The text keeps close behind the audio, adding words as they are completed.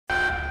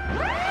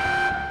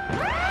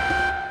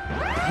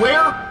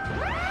Where?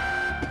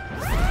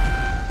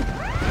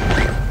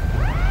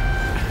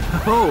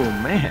 Oh,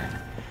 man.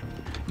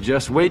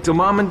 Just wait till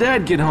Mom and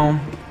Dad get home.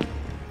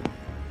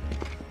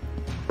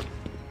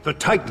 The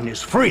Titan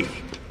is free.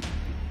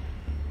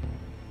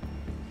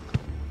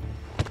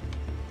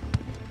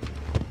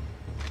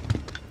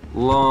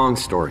 Long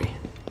story.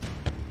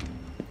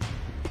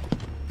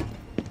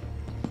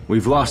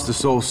 We've lost the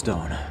Soul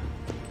Stone.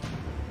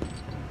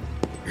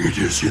 It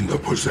is in the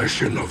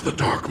possession of the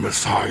Dark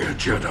Messiah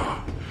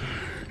Jeddah.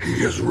 He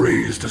has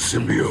raised a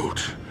symbiote,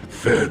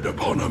 fed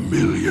upon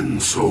 1,000,000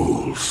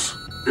 souls.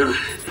 I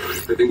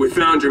think we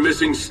found your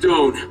missing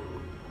stone.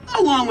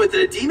 Along with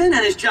the demon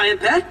and his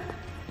giant pet?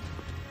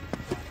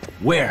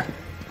 Where?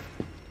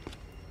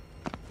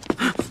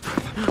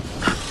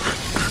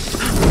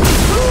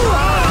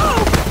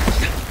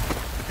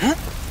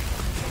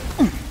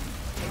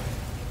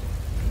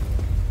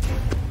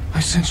 I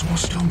sense more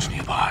stones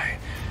nearby.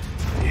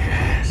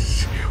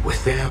 Yes,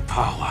 with their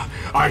power,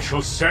 I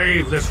shall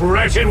save this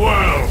wretched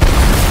world!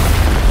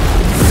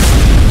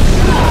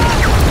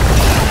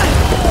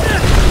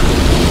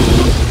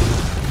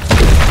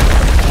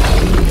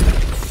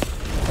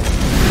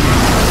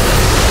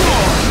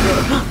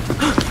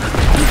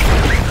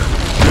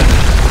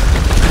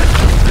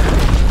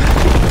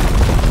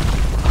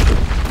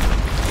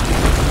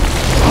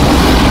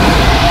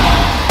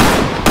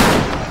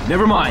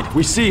 Never mind,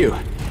 we see you.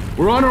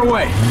 We're on our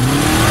way.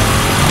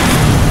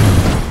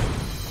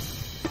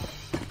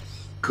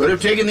 Could have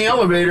taken the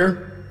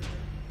elevator.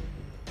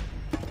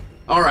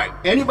 All right,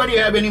 anybody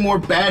have any more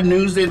bad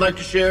news they'd like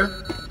to share?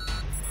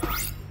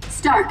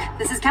 Stark,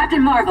 this is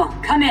Captain Marvel.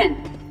 Come in.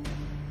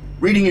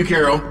 Reading you,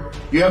 Carol.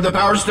 You have the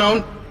Power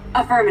Stone?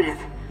 Affirmative.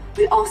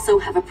 We also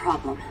have a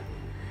problem.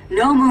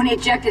 No Moon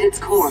ejected its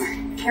core,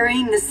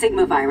 carrying the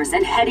Sigma virus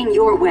and heading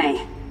your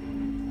way.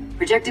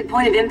 Projected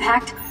point of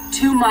impact,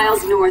 2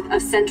 miles north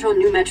of central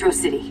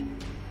New-Metro-City.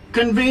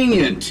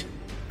 Convenient.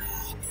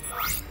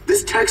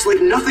 This tech's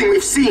like nothing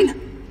we've seen.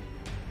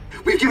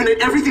 We've given it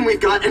everything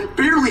we've got and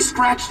barely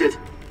scratched it.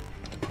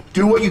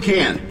 Do what you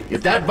can.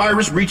 If that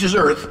virus reaches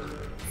Earth...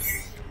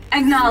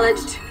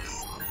 Acknowledged.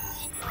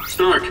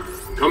 Stark,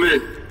 come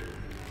in.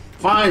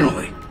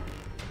 Finally.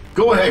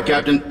 Go ahead,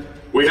 Captain.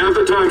 We have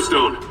the time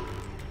stone.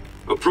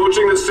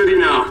 Approaching the city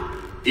now.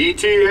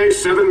 ETA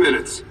 7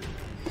 minutes.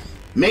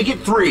 Make it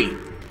 3.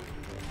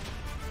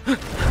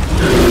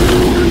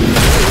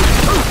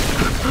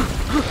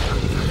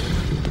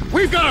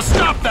 We've got to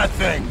stop that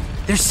thing!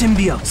 They're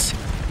symbiotes.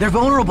 They're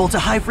vulnerable to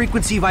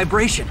high-frequency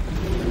vibration.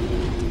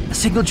 A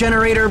signal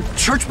generator,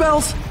 church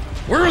bells?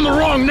 We're in the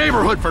wrong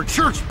neighborhood for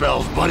church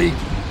bells, buddy.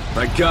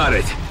 I got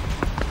it.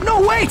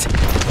 No, wait!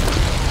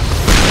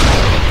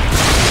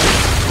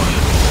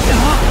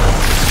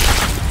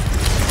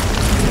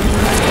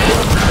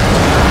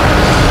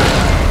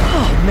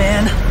 Oh,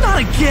 man, not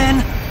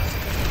again!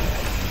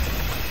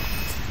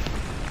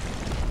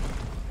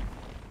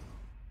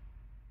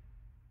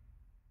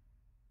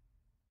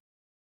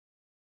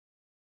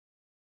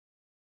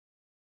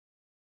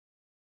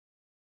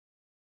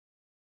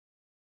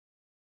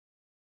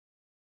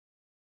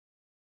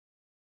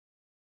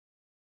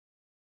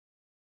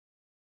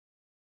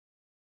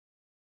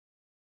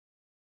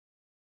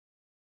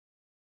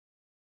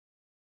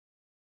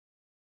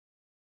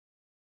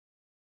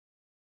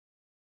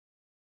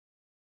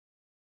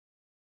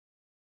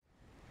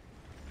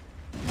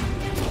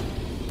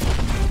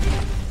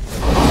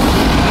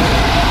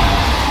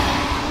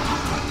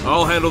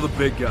 I'll handle the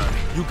big guy.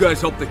 You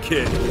guys help the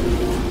kid.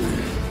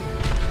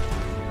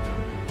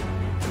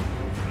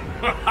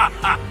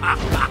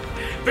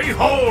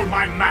 Behold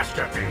my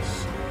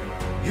masterpiece!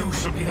 You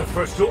shall be the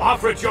first to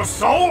offer it your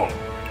soul!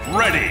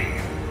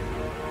 Ready!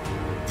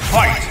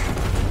 Fight!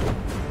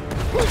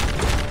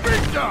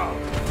 Big dog!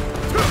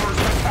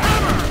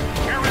 Hammer!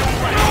 Aerial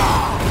raid!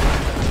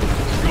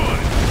 Good!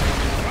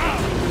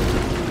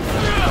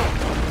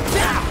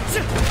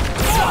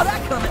 Saw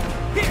that coming!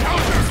 Here,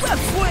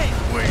 left swing!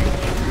 Wait!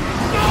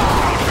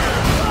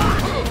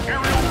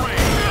 Aerial raid!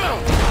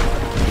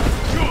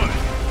 Good!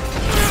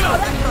 Saw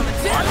that coming!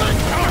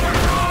 Counter!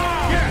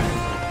 Yes!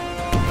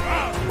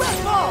 Left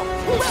ball!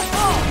 Left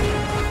ball!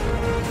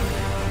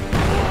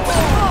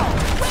 Left ball!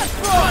 Left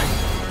front!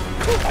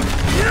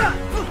 Yeah!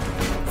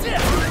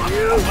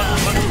 Aerial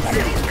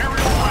raid!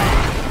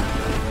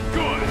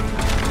 Good!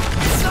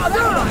 Saw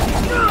that coming!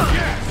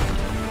 Yes!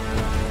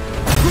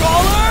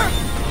 Crawler!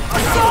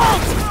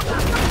 Assault!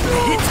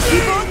 Hits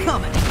keep on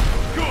coming!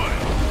 Good!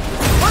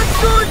 Let's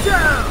go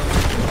down!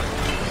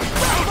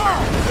 Left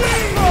ball!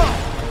 Left ball!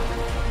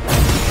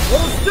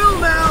 Hold still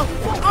now!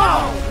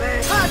 Oh,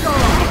 man! Back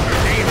off!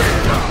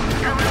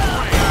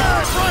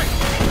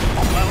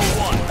 Level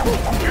 1!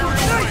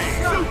 Aerial raid!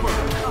 Super!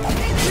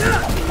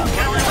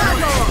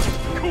 Back off!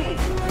 Cool!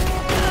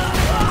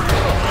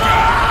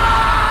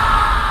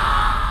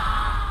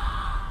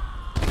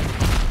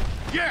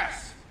 Yes!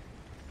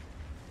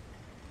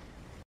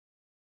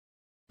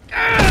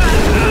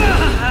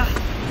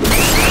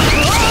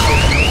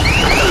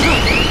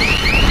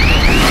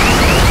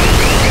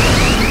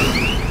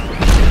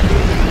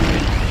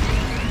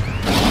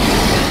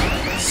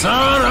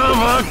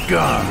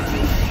 gone.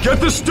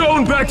 Get the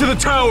stone back to the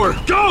tower!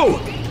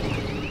 Go!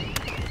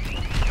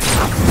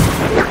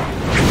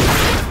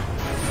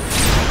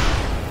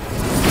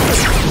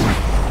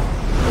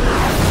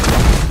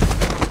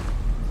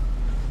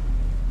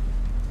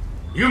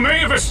 You may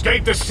have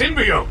escaped the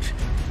symbiote,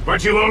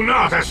 but you will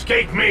not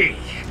escape me.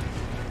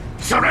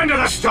 Surrender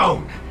the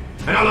stone,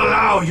 and I'll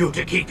allow you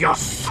to keep your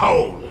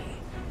soul.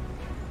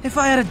 If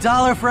I had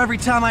 $1 for every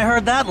time I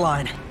heard that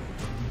line.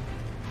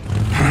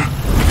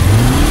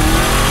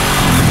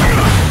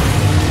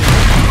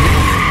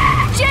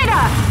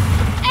 Jeddah!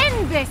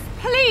 End this,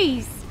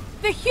 please!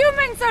 The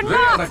humans are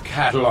not— They're the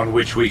cattle on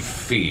which we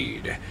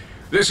feed.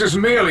 This is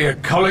merely a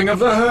culling of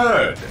the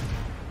herd.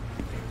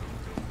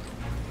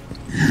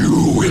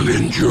 You will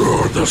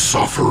endure the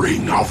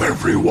suffering of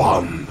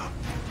everyone.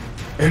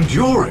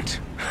 Endure it.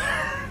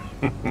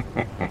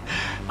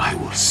 I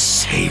will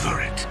savor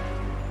it.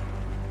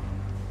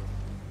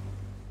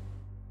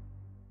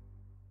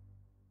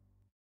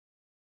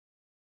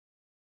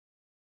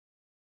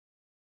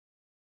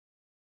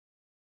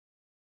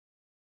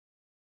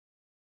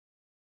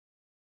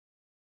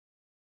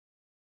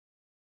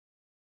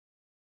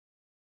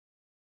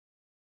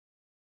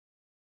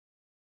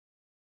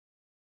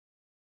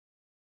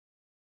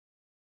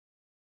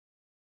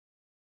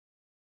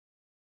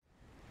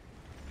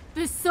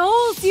 The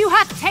souls you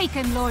have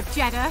taken, Lord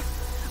Jeddah,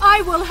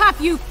 I will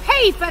have you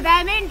pay for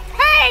them in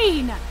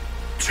pain!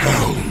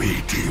 Tell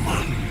me,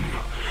 demon,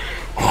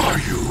 are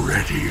you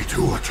ready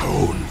to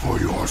atone for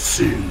your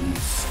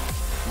sins?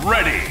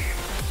 Ready.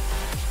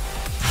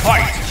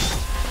 Fight!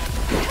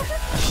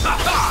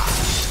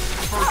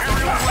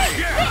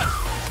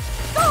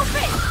 Go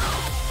big!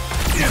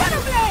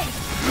 Shadow Blade!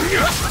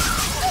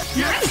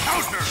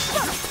 Counter!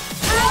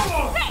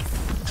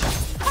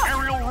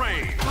 Aerial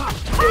Ray!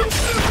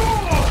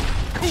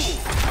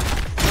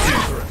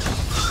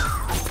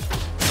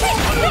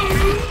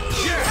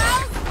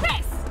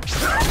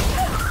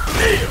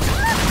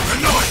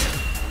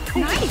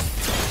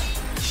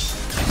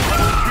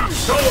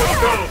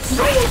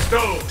 Soul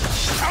Stone!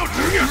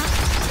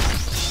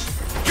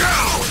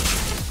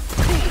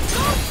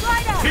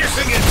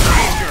 Piercing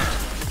Encounter!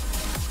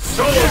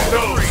 Soul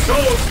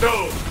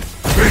Stone!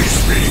 Face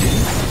me!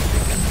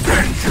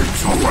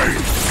 Vengeance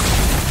awaits!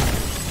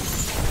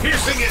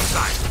 Piercing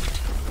Insight!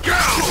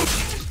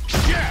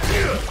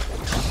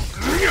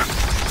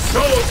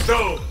 Soul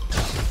Stone!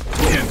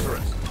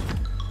 Interest!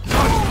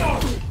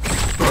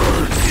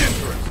 Burn!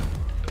 Interest!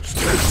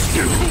 Stand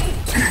still!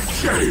 Eat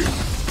shame!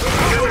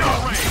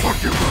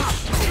 Succubus!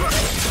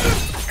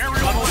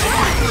 Aerial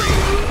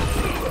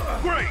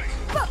Great!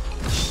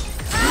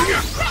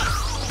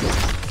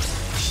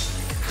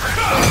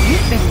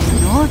 You've been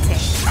naughty.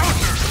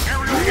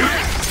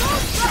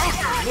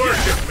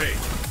 Worship me!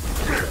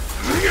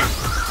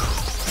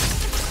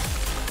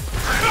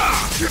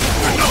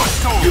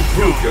 You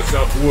prove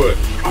yourself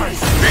worthy.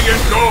 Be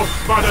engulfed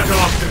by the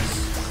darkness.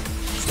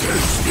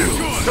 Stand still!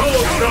 Soul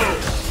Stone!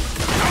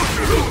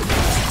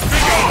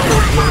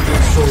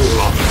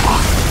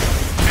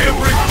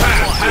 Every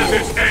path has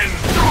its end.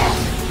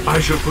 I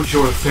shall put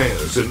your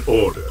affairs in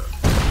order.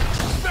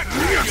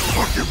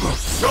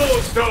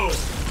 Soul Stone!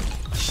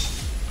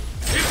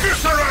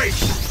 Eviscerate!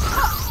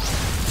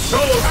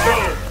 Soul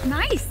Stone!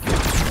 Nice.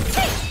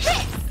 Take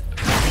this.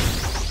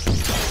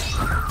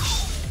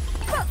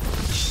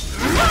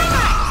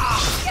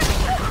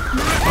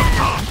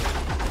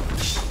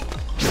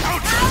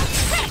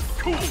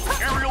 Cool!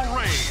 Aerial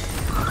Ray!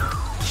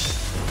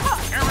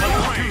 Aerial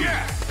Ray!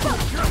 Yeah!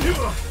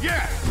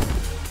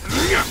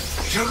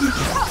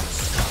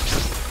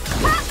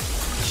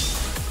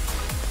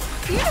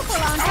 Beautiful,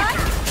 aren't I?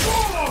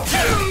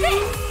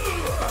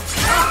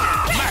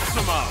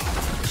 Maxima!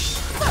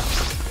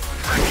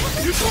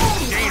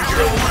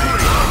 Danger!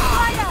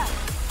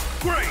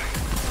 Great!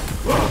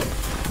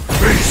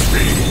 Face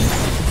me!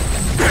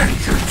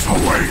 Vengeance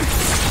awaits!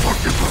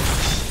 Succubus!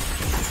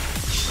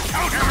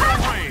 Aerial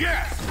Ray!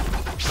 Yes!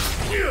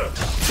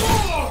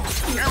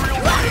 Aerial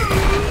Ray!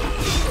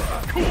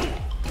 Cool!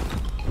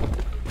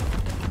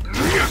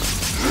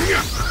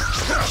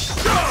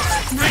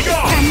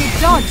 Can you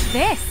dodge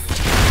this?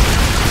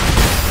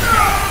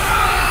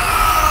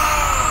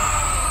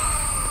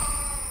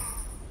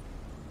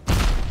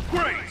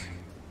 Great!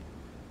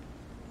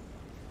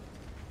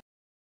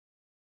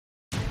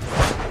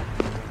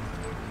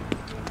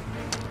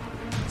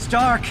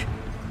 Stark,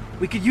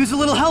 we could use a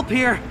little help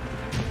here.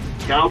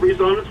 Cavalry's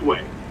on its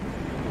way.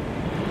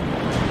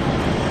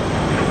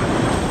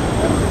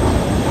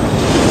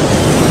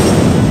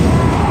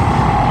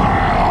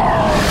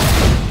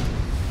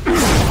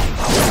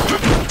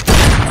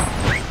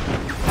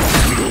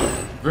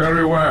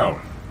 Very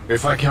well.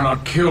 If I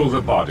cannot kill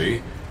the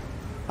body,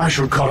 I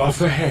shall cut off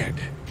the head.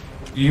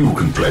 You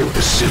can play with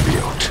the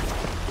symbiote.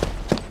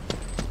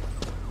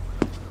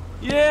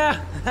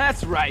 Yeah,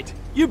 that's right.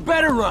 You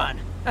better run.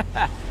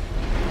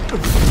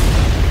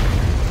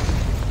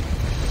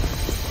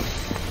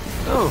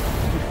 Oh,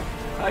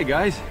 hi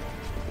guys.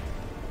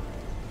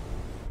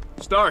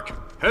 Stark,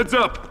 heads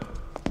up!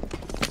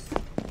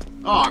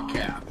 Aw,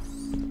 Cap.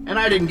 And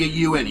I didn't get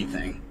you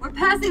anything. We're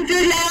passing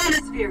through the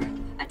atmosphere,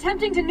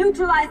 attempting to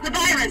neutralize the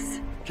virus.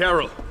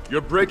 Carol,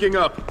 you're breaking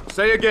up.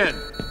 Say again.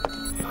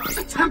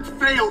 Attempt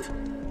failed.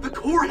 The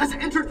core has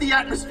entered the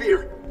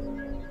atmosphere.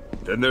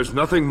 Then there's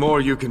nothing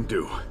more you can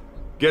do.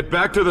 Get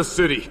back to the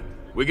city.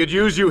 We could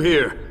use you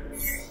here.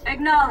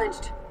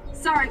 Acknowledged.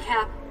 Sorry,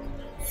 Cap.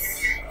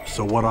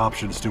 So what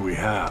options do we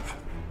have?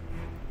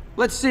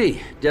 Let's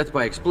see. Death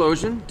by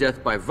explosion,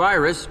 death by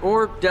virus,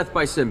 or death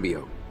by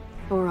symbiote.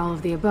 Or all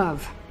of the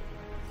above.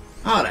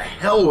 Ah, to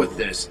hell with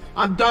this.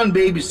 I'm done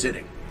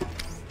babysitting.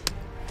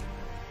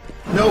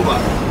 Nova,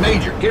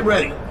 Major, get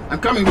ready. I'm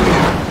coming with you.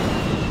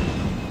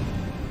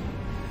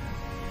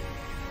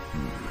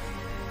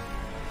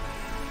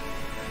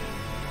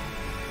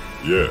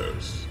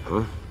 Yes.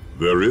 Huh?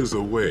 There is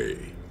a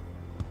way.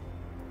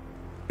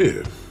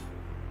 If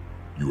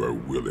you are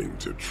willing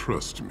to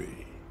trust me.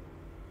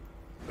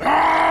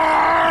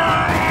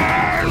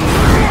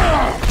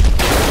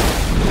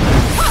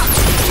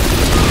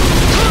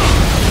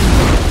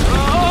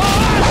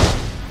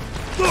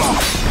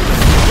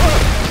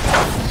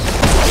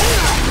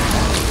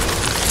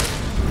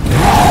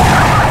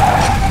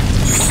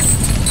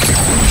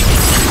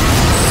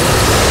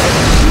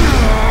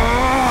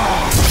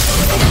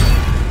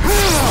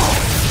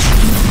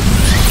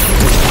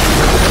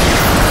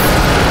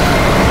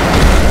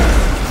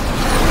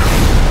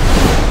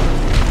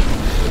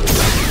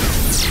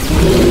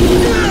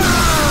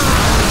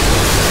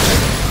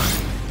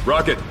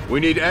 Rocket, we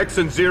need X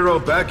and Zero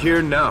back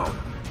here now.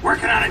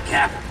 Working on it,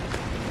 Cap.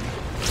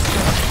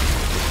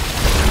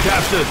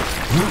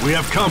 Captain, we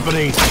have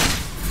company.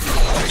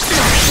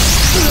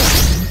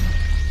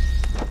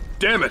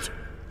 Damn it!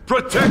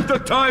 Protect the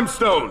Time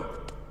Stone!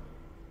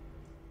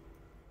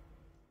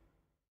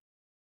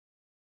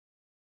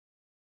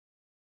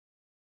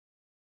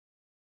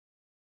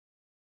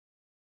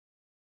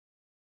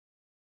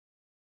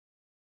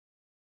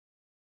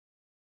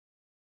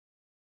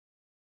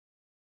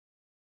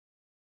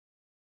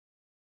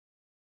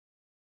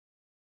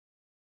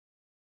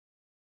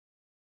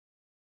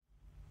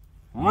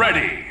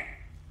 Ready!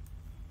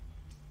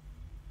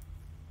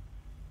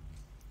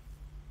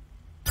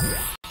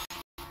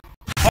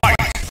 Fight!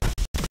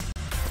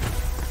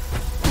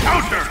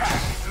 Counter!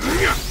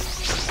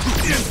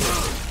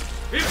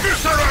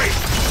 Eviscerate!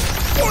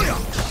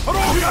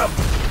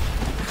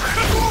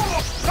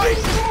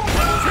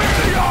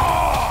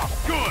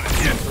 Good!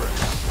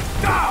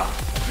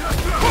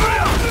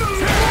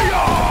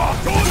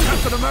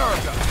 Captain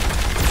America!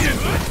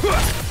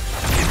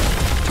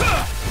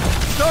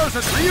 Stars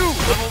at Ryu!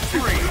 Level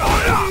 3!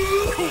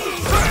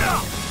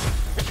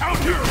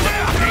 Counter!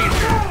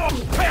 Danger!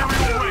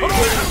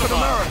 Captain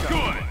America!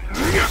 Good!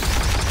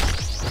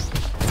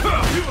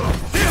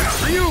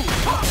 Ryu!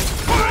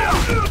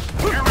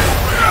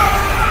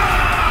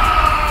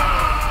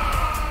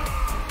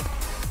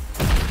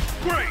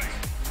 Great!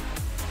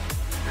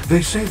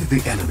 They say that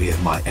the enemy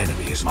of my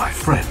enemy is my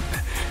friend.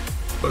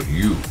 But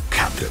you,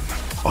 Captain,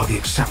 are the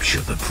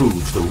exception that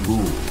proves the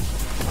rule.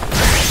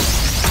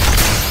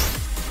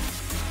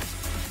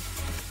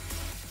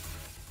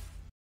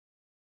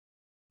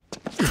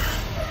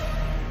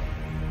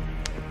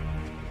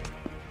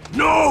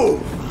 No!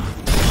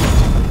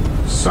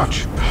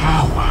 Such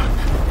power.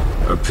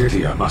 A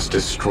pity I must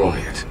destroy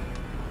it.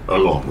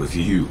 Along with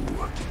you.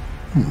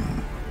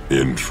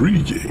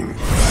 Intriguing.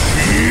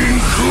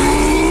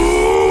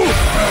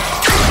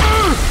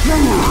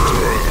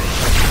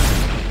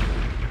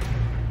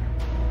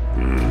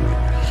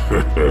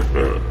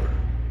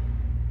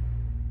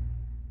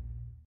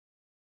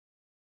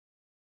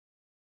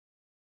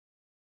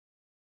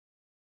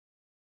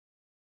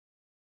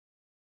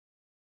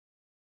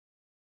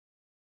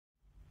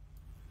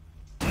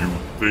 You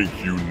think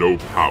you know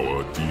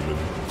power, demon?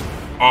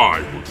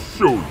 I will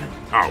show you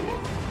power.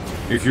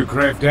 If you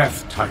crave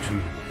death,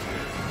 Titan,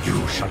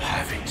 You shall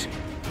have it.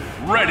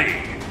 ready!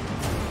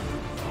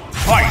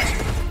 Fight!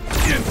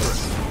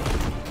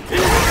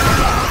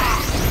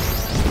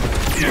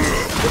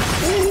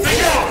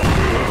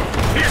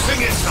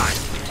 Piercing insight!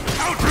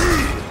 Counter!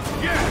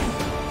 Yes!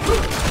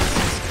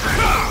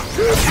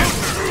 Counter!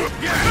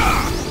 Yes!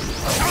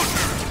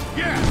 Counter!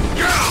 Yes!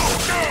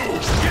 Go!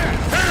 Yes!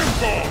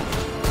 Handball!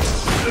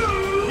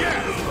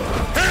 Yes!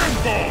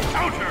 Handball!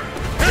 Counter!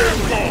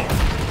 Handball!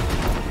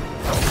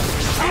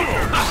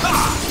 Counter!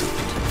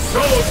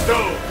 Soul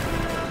Stone!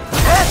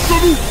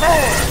 Absolute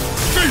power!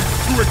 Cease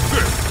to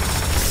exist!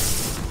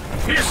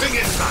 Piercing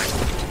insight!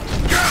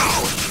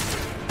 Gouge!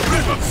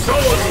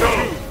 Soul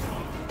Stone!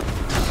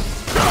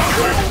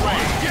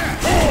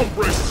 Ball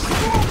break!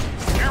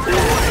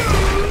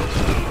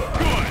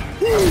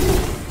 Good!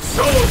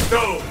 Soul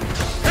Stone!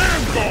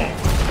 Handball!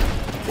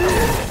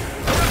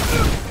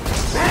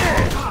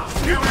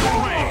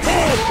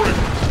 Ball break!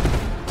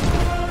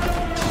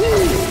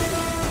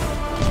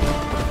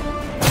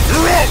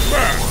 You're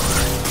outmatched!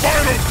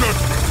 Final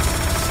judgment!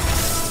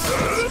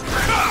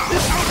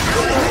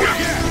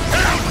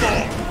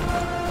 Handball!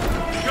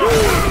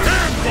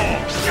 Handball!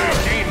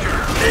 Danger!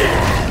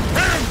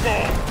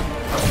 Handball!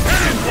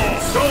 Handball!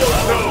 Soul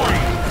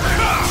Stone!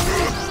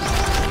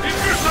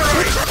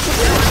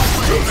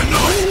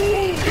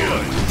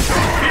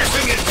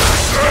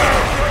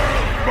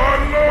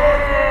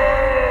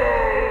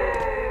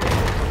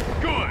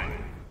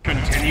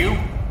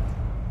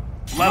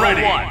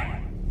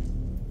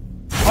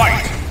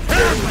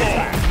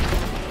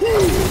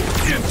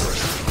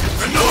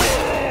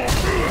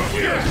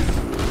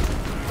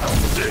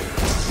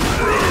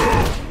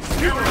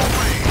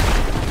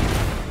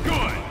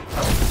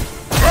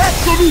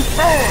 Absolute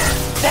power!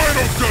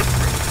 Final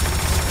judgment!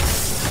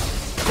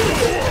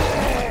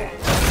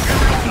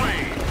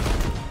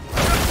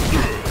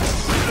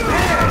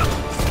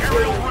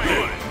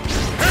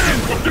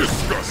 Hands of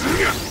disgust!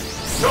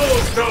 Soul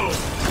Stone!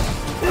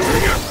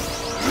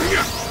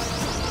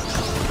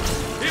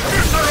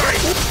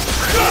 Eviscerate!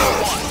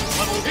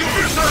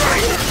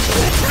 Eviscerate!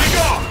 Bring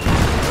on!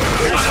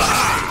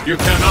 You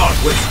cannot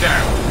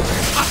withstand!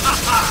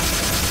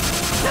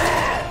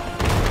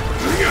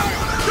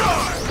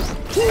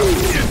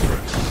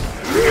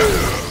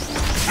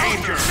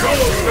 Danger!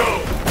 Soul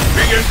Stone!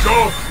 Be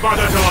engulfed by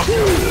the darkness!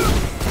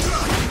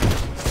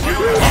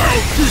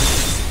 I'll teach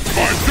you!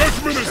 My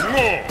judgment is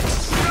law!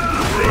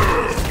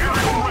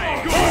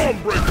 Arm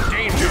breaker!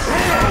 Danger!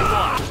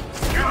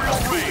 Aerial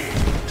raid!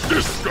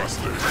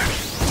 Disgusting!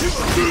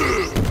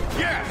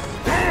 Yes!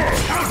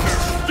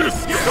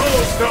 Disgusting!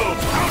 Soul Stone!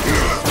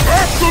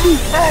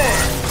 Absolute power!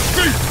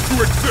 Cease to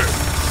exist!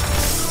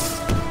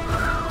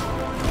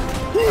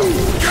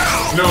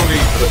 No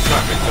need for the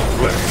trappings of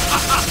flesh.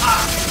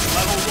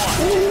 Level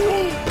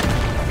 1.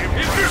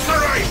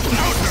 Eviscerate!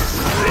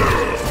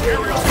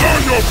 On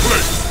your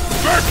place!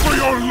 Back for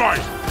your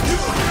life!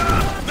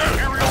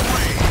 Aerial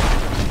raid!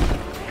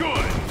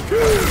 Good!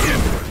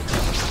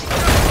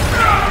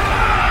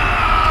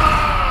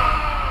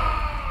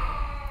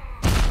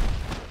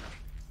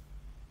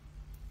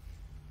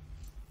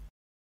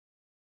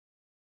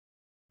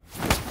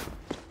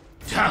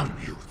 Damn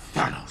you,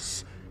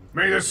 Thanos!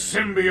 May the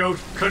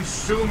symbiote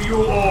consume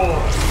you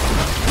all!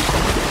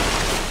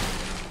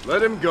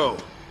 Let him go.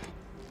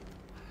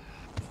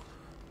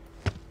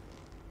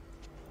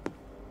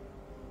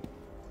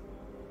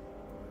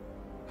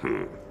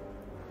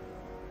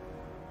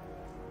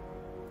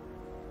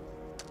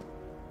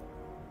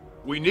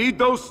 We need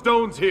those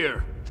stones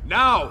here.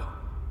 Now!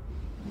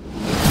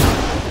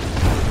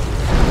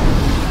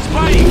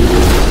 Spidey!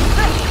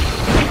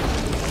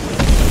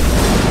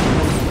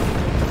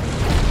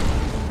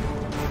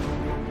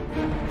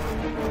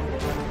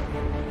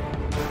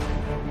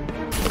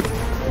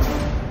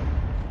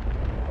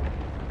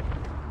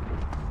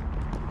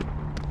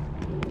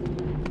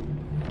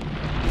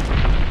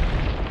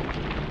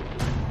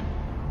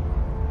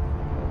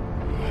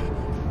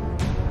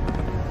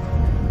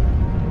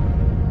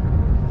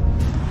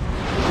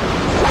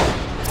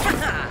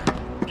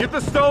 Get the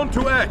stone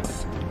to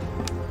X!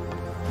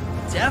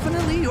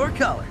 Definitely your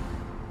color.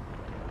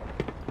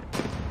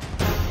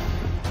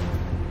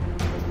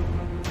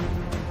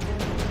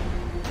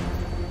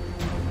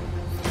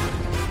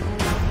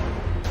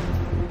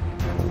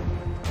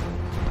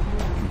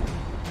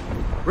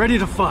 Ready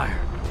to fire.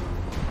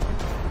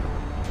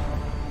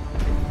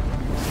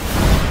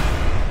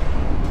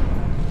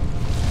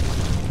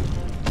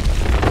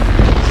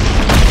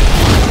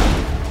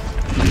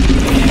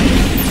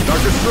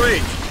 Dr.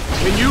 Strange,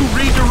 can you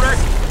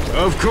redirect?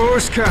 Of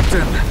course,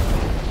 Captain.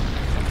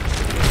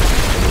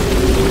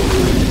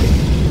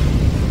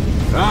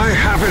 I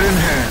have it in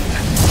hand.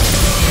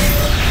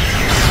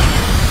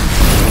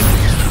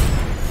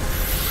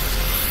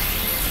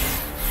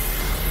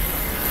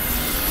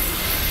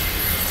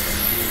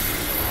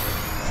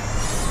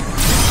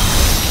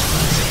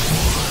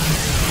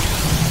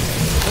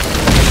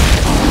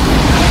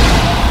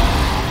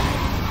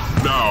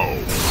 Now!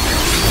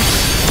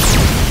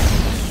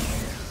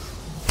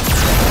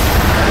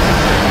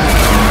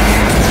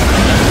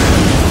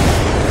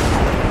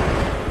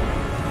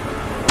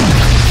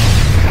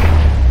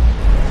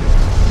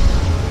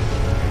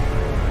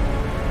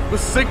 The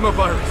Sigma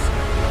virus!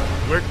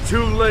 We're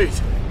too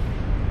late!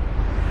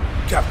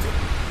 Captain,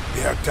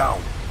 they are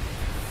down.